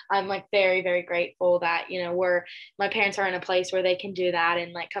 which I'm very, very grateful that, my parents are in a place where they can do that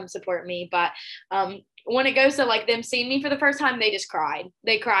and come support me. But when it goes to them seeing me for the first time, they just cried.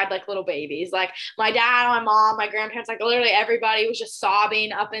 They cried like little babies. My dad, my mom, my grandparents, literally everybody was just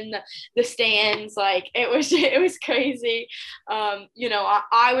sobbing up in the stands. It was crazy.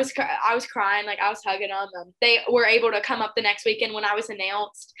 I was crying. I was hugging them. They were able to come up the next weekend when I was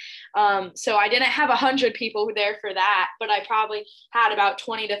announced. So I didn't have 100 people there for that, but I probably had about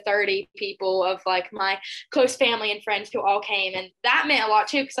 20 to 30 people of my close family and friends who all came. And that meant a lot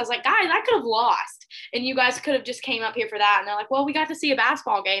too. Cause I was guys, I could have lost and you guys could have just came up here for that. And they're well, we got to see a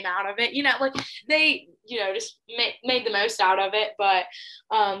basketball game out of it. They, just made the most out of it. But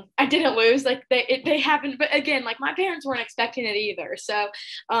I didn't lose. They happened. But again, my parents weren't expecting it either. So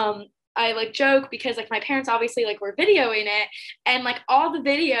I like joke because like my parents obviously like were videoing it, and like all the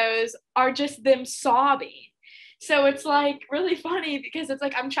videos are just them sobbing. So it's like really funny because it's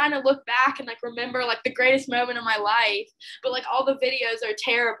like I'm trying to look back and like remember like the greatest moment of my life, but like all the videos are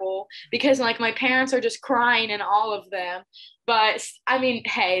terrible because like my parents are just crying in all of them. But I mean,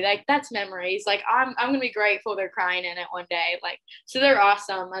 hey, like that's memories. Like I'm gonna be grateful they're crying in it one day. Like so they're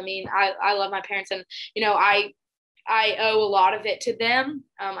awesome. I mean, I love my parents, and you know I owe a lot of it to them.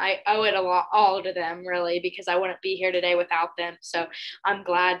 I owe it a lot, all to them, really, because I wouldn't be here today without them. So I'm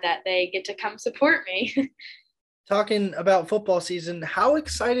glad that they get to come support me. Talking about football season, how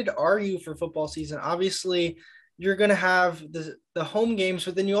excited are you for football season? Obviously, you're going to have the home games,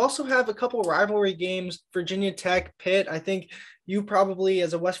 but then you also have a couple rivalry games, Virginia Tech, Pitt. I think you probably,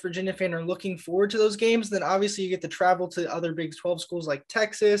 as a West Virginia fan, are looking forward to those games. Then obviously you get to travel to other Big 12 schools like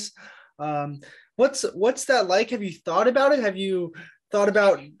Texas. What's that like? Have you thought about it? Have you thought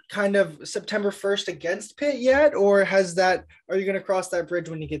about kind of September 1st against Pitt yet? Or are you going to cross that bridge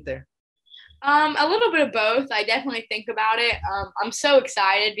when you get there? A little bit of both. I definitely think about it. I'm so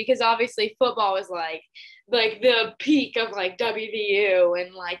excited because obviously football is like the peak of like WVU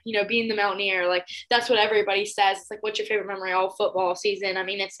and like, you know, being the Mountaineer, like that's what everybody says. It's like, what's your favorite memory all football season? I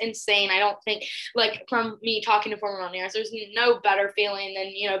mean, it's insane. I don't think like from me talking to former Mountaineers, there's no better feeling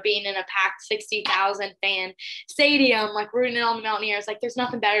than, you know, being in a packed 60,000 fan stadium, like rooting on the Mountaineers. Like there's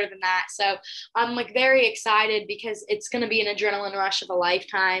nothing better than that. So I'm like very excited because it's going to be an adrenaline rush of a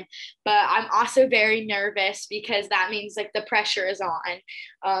lifetime, but I'm also very nervous because that means like the pressure is on.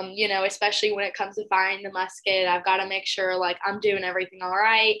 You know, especially when it comes to firing the musket, I've got to make sure like I'm doing everything all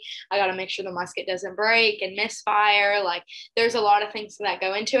right. I got to make sure the musket doesn't break and misfire. Like there's a lot of things that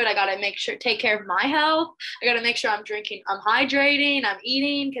go into it. I got to make sure, take care of my health. I got to make sure I'm drinking, I'm hydrating, I'm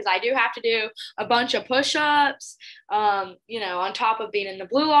eating, because I do have to do a bunch of push-ups, you know, on top of being in the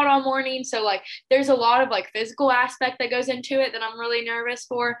blue light all morning. So like there's a lot of like physical aspect that goes into it that I'm really nervous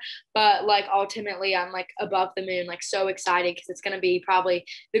for. But like ultimately I'm like above the moon, like so excited because it's going to be probably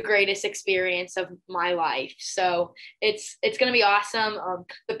the greatest experience of my life. So it's going to be awesome.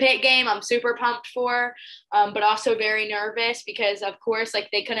 The Pitt game I'm super pumped for, but also very nervous because of course like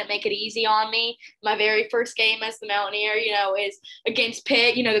they couldn't make it easy on me. My very first game as the Mountaineer, you know, is against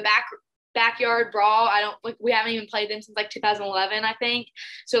Pitt, you know, the backyard brawl. I don't like, we haven't even played them since like 2011, I think.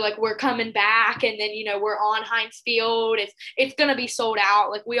 So like we're coming back, and then you know we're on Heinz Field. It's gonna be sold out.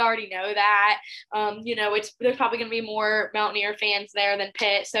 Like we already know that. You know, there's probably gonna be more Mountaineer fans there than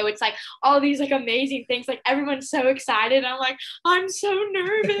Pitt. So it's like all these like amazing things. Like everyone's so excited. I'm like, I'm so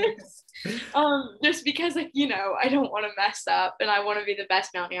nervous. Just because like, you know, I don't want to mess up and I want to be the best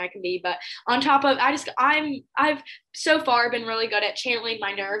Mountaineer I can be. But on top of I've so far been really good at channeling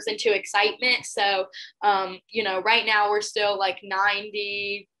my nerves into excitement. So you know, right now we're still like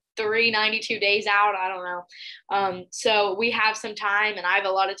 92 days out. I don't know. So we have some time, and I have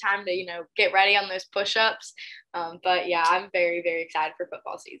a lot of time to, you know, get ready on those push-ups. But yeah, I'm very, very excited for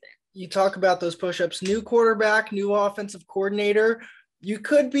football season. You talk about those push-ups, new quarterback, new offensive coordinator. You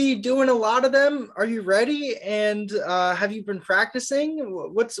could be doing a lot of them. Are you ready? And have you been practicing?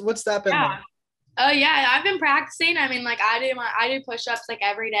 What's that been like? Yeah, I've been practicing. I mean, like I do push-ups like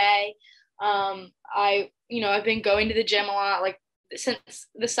every day. I've been going to the gym a lot. Like since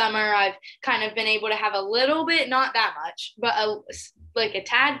the summer, I've kind of been able to have a little bit, not that much, but like a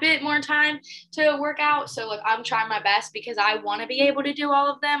tad bit more time to work out. So like I'm trying my best because I want to be able to do all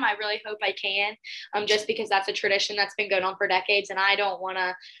of them. I really hope I can, just because that's a tradition that's been going on for decades, and I don't want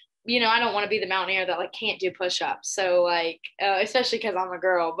to, you know, I don't want to be the Mountaineer that like can't do push-ups. So like, especially because I'm a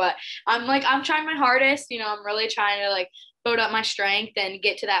girl, but I'm trying my hardest. You know, I'm really trying to like build up my strength and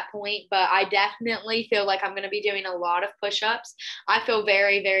get to that point. But I definitely feel like I'm going to be doing a lot of push-ups. I feel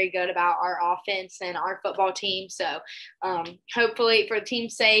very, very good about our offense and our football team. So hopefully for the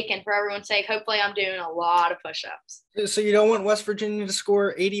team's sake and for everyone's sake, hopefully I'm doing a lot of push-ups. So you don't want West Virginia to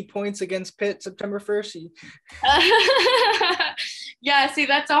score 80 points against Pitt September 1st? Yeah, see,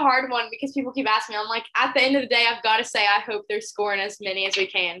 that's a hard one because people keep asking me. I'm like, at the end of the day, I've got to say I hope they're scoring as many as we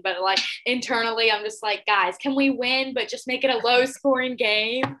can. But like internally, I'm just like, guys, can we win, but just make it a low-scoring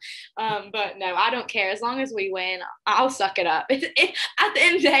game? But no, I don't care. As long as we win, I'll suck it up. At the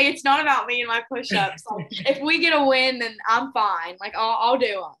end of the day, it's not about me and my push-ups. Like, if we get a win, then I'm fine. Like I'll do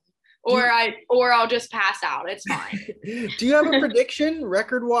them. Or I'll just pass out. It's fine. Do you have a prediction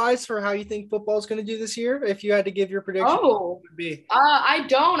record-wise for how you think football is going to do this year? If you had to give your prediction, what would be? I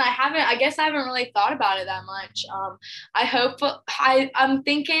don't. I guess I haven't really thought about it that much. I'm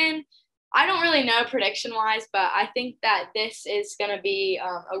thinking I don't really know prediction wise, but I think that this is going to be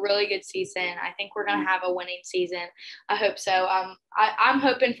a really good season. I think we're going to have a winning season. I hope so. I'm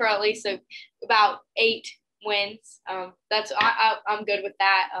hoping for at least about 8 wins. I'm good with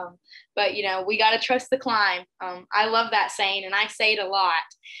that. But we got to trust the climb. I love that saying, and I say it a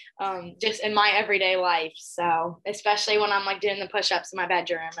lot, just in my everyday life. So especially when I'm like doing the push-ups in my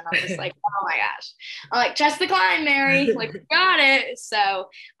bedroom, and I'm just like, oh my gosh, I'm like, trust the climb, Mary. Like, we got it. So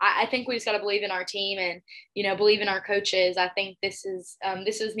I think we just got to believe in our team and believe in our coaches. I think this is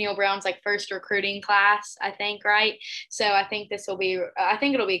Neil Brown's like first recruiting class, I think, right? So I think it'll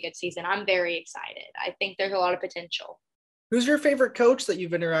be a good season. I'm very excited. I think there's a lot of potential. Who's your favorite coach that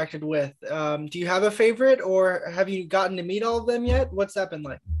you've interacted with? Do you have a favorite, or have you gotten to meet all of them yet? What's that been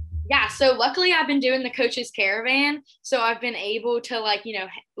like? Yeah, so luckily I've been doing the coaches caravan, so I've been able to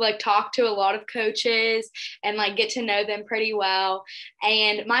talk to a lot of coaches and like get to know them pretty well.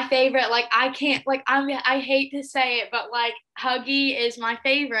 And my favorite, I hate to say it, but like Huggy is my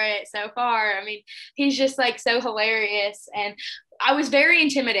favorite so far. I mean, he's just like so hilarious, and I was very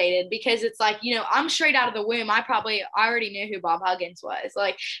intimidated because it's like, I'm straight out of the womb. I already knew who Bob Huggins was.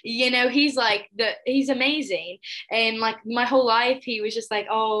 Like, he's amazing. And like my whole life, he was just like,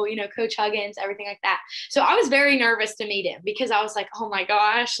 oh, Coach Huggins, everything like that. So I was very nervous to meet him because I was like, oh my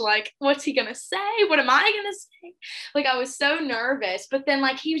gosh, like, what's he going to say? What am I going to say? Like, I was so nervous, but then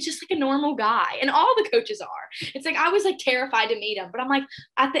like, he was just like a normal guy, and all the coaches are. It's like, I was like terrified to meet him, but I'm like,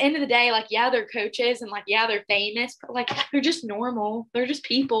 at the end of the day, like, yeah, they're coaches and like, yeah, they're famous, but like, they're just normal. They're just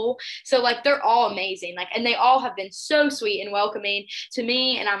people. So like, they're all amazing. Like, and they all have been so sweet and welcoming to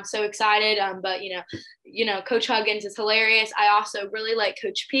me, and I'm so excited. But Coach Huggins is hilarious. I also really like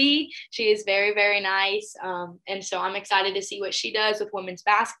Coach P. She is very, very nice. And so I'm excited to see what she does with women's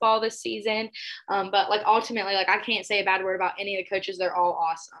basketball this season. But like, ultimately, like, I can't say a bad word about any of the coaches. They're all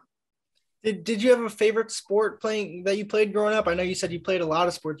awesome. Did you have a favorite sport that you played growing up? I know you said you played a lot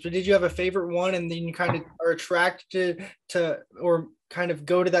of sports, but did you have a favorite one, and then you kind of are attracted to or kind of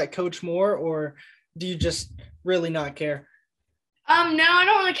go to that coach more, or do you just really not care? No, I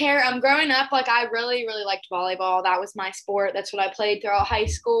don't really care. Growing up, like, I really, really liked volleyball. That was my sport. That's what I played throughout high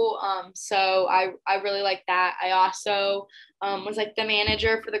school. So I really liked that. I also was like the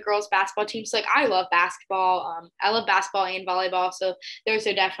manager for the girls basketball team. So like, I love basketball. I love basketball and volleyball. So those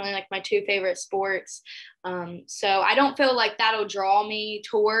are definitely like my two favorite sports. So I don't feel like that'll draw me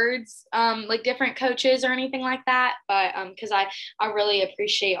towards like different coaches or anything like that. But because I really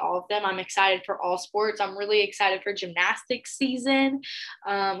appreciate all of them. I'm excited for all sports. I'm really excited for gymnastics season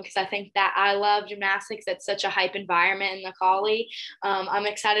because I think that I love gymnastics. It's such a hype environment in the Collie. I'm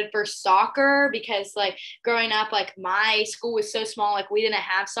excited for soccer because like growing up, like my school was so small, like we didn't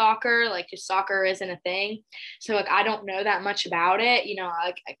have soccer, like just soccer isn't a thing. So like I don't know that much about it.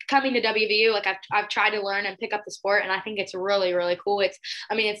 Like coming to WVU, like I've tried to learn and pick up the sport, and I think it's really, really cool. It's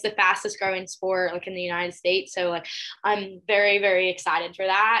the fastest growing sport like in the United States. So like I'm very, very excited for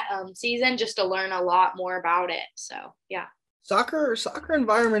that season just to learn a lot more about it. So yeah. Soccer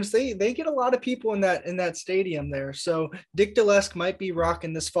environments, they get a lot of people in that stadium there. So Dick Delesk might be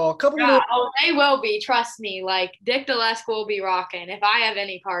rocking this fall. Oh, they will be. Trust me. Like Dick Delesk will be rocking if I have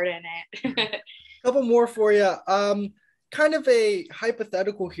any part in it. Couple more for you. Kind of a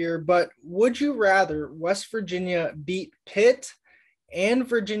hypothetical here, but would you rather West Virginia beat Pitt and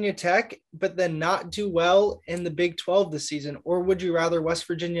Virginia Tech, but then not do well in the Big 12 this season? Or would you rather West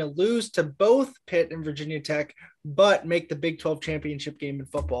Virginia lose to both Pitt and Virginia Tech, but make the Big 12 championship game in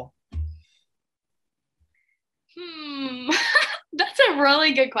football? That's a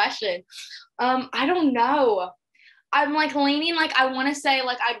really good question. I don't know. I'm like leaning, like I want to say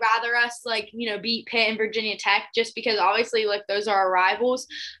like I'd rather us like, beat Pitt and Virginia Tech just because obviously like those are our rivals.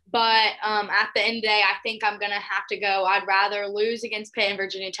 But at the end of the day, I think I'm going to have to go. I'd rather lose against Pitt and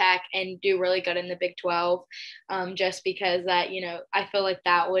Virginia Tech and do really good in the Big 12 just because that, I feel like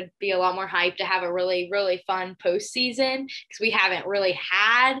that would be a lot more hype to have a really, really fun postseason because we haven't really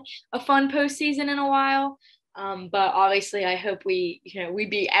had a fun postseason in a while. But obviously I hope we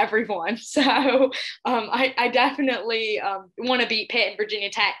beat everyone. So I definitely want to beat Pitt and Virginia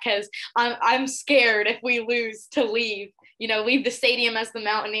Tech because I'm scared if we lose to leave the stadium as the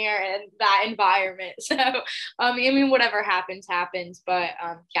Mountaineer and that environment. So, whatever happens. But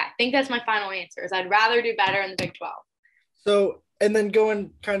yeah, I think that's my final answer is I'd rather do better in the Big 12. So, and then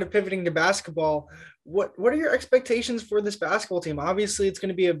going kind of pivoting to basketball, what are your expectations for this basketball team? Obviously it's going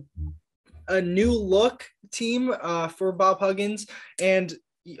to be a new look team for Bob Huggins, and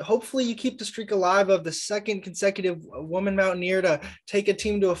hopefully you keep the streak alive of the second consecutive woman Mountaineer to take a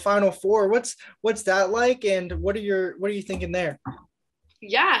team to a Final Four. What's that like, and what are you thinking there?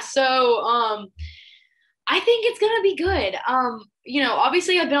 Yeah, so I think it's gonna be good.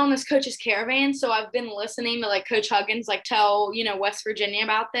 Obviously I've been on this coach's caravan, so I've been listening to like Coach Huggins like tell, West Virginia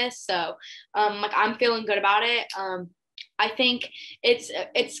about this. So like I'm feeling good about it. I think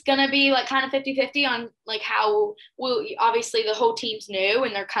it's gonna be like kind of 50-50 on like how obviously the whole team's new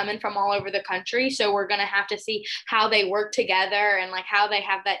and they're coming from all over the country. So we're gonna have to see how they work together and like how they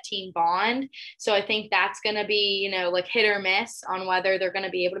have that team bond. So I think that's gonna be, like hit or miss on whether they're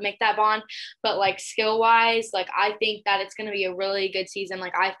gonna be able to make that bond. But like skill wise, like I think that it's gonna be a really good season.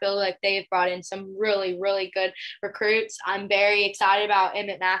 Like I feel like they've brought in some really, really good recruits. I'm very excited about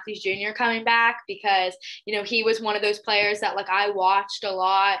Emmett Matthews Jr. coming back because, he was one of those players that like I watched a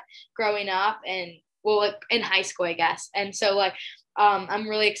lot growing up and like in high school, I guess. And so like I'm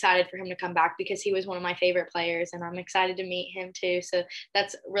really excited for him to come back because he was one of my favorite players and I'm excited to meet him too. So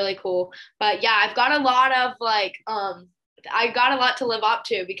that's really cool. But yeah, I've got a lot of like I got a lot to live up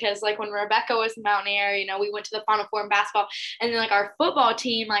to because like when Rebecca was Mountaineer, we went to the Final Four in basketball and then like our football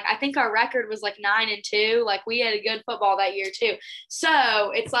team, like I think our record was like 9-2. Like we had a good football that year too.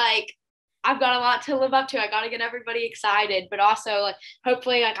 So it's like I've got a lot to live up to. I got to get everybody excited, but also like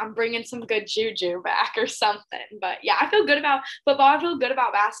hopefully like I'm bringing some good juju back or something. But yeah, I feel good about football. I feel good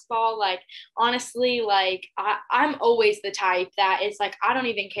about basketball. Like honestly, like I'm always the type that is like I don't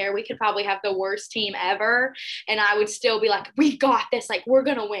even care. We could probably have the worst team ever, and I would still be like, we got this. Like we're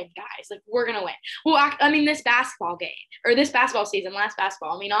gonna win, guys. Like we're gonna win. Well, I mean this basketball game or this basketball season, last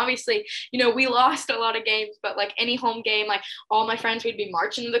basketball. I mean obviously we lost a lot of games, but like any home game, like all my friends would be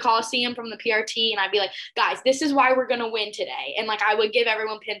marching to the Coliseum from the PRT and I'd be like, guys, this is why we're going to win today. And like, I would give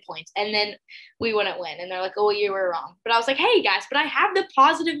everyone pinpoints and then we wouldn't win. And they're like, oh, you were wrong. But I was like, hey guys, but I have the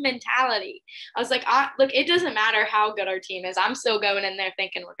positive mentality. I was like, look, it doesn't matter how good our team is. I'm still going in there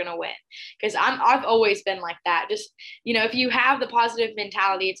thinking we're going to win because I've always been like that. Just, if you have the positive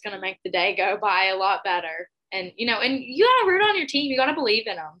mentality, it's going to make the day go by a lot better. And, and you got to root on your team. You got to believe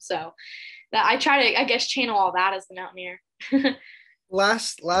in them. So that I try to, I guess, channel all that as the Mountaineer.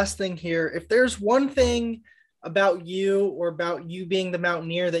 Last thing here. If there's one thing about you or about you being the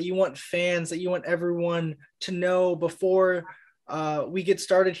Mountaineer that you want fans, that you want everyone to know before we get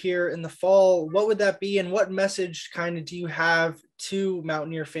started here in the fall, what would that be? And what message kind of do you have to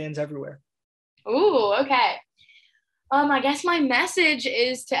Mountaineer fans everywhere? Ooh, okay. I guess my message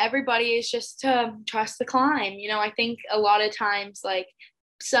is to everybody is just to trust the climb. I think a lot of times like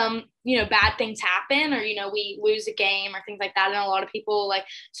some bad things happen or we lose a game or things like that and a lot of people like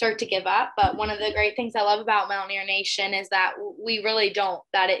start to give up, but one of the great things I love about Mountaineer Nation is that we really don't,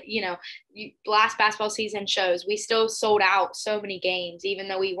 that it last basketball season shows we still sold out so many games even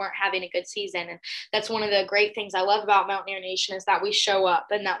though we weren't having a good season. And that's one of the great things I love about Mountaineer Nation is that we show up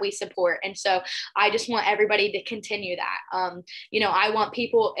and that we support. And so I just want everybody to continue that. I want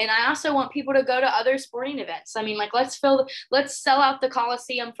people, and I also want people to go to other sporting events. I mean, like let's sell out the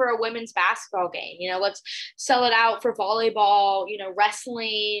Coliseum for a women's basketball game. Let's sell it out for volleyball,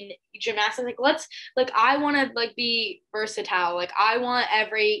 wrestling, gymnastics. I want to like be versatile. Like I want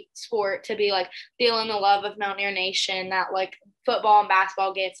every sport to be like feeling the love of Mountaineer Nation that like football and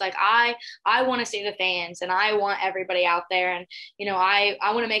basketball gets. Like I want to see the fans and I want everybody out there. And,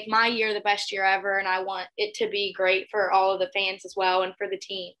 I want to make my year the best year ever. And I want it to be great for all of the fans as well and for the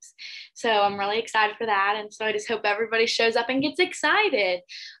teams. So I'm really excited for that. And so I just hope everybody shows up and gets excited.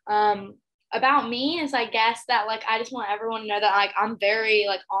 About me is I guess that like I just want everyone to know that like I'm very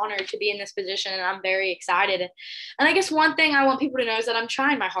like honored to be in this position and I'm very excited. And I guess one thing I want people to know is that I'm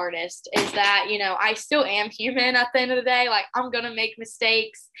trying my hardest, is that I still am human at the end of the day. Like I'm gonna make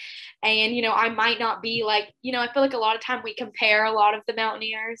mistakes and I might not be like I feel like a lot of time we compare a lot of the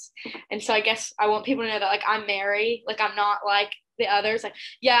Mountaineers, and so I guess I want people to know that like I'm Mary, like I'm not like the others. Like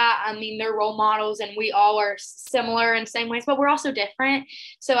yeah, I mean they're role models and we all are similar in same ways, but we're also different.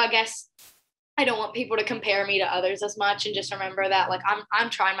 So I guess I don't want people to compare me to others as much, and just remember that like I'm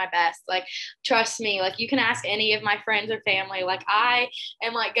trying my best. Like trust me, like you can ask any of my friends or family, like I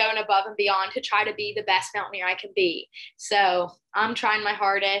am like going above and beyond to try to be the best Mountaineer I can be. So I'm trying my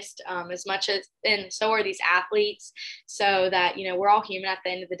hardest as much as, and so are these athletes, so that we're all human at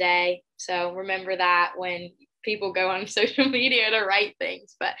the end of the day. So remember that when people go on social media to write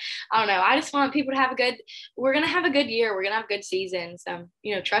things. But I don't know, I just want people to have we're going to have a good year. We're going to have good seasons.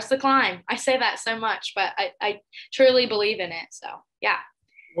 Trust the climb. I say that so much, but I truly believe in it. So yeah.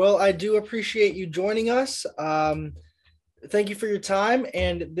 Well, I do appreciate you joining us. Thank you for your time.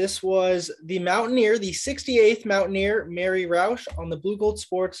 And this was the Mountaineer, the 68th Mountaineer, Mary Roush on the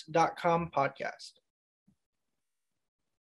BlueGoldSports.com podcast.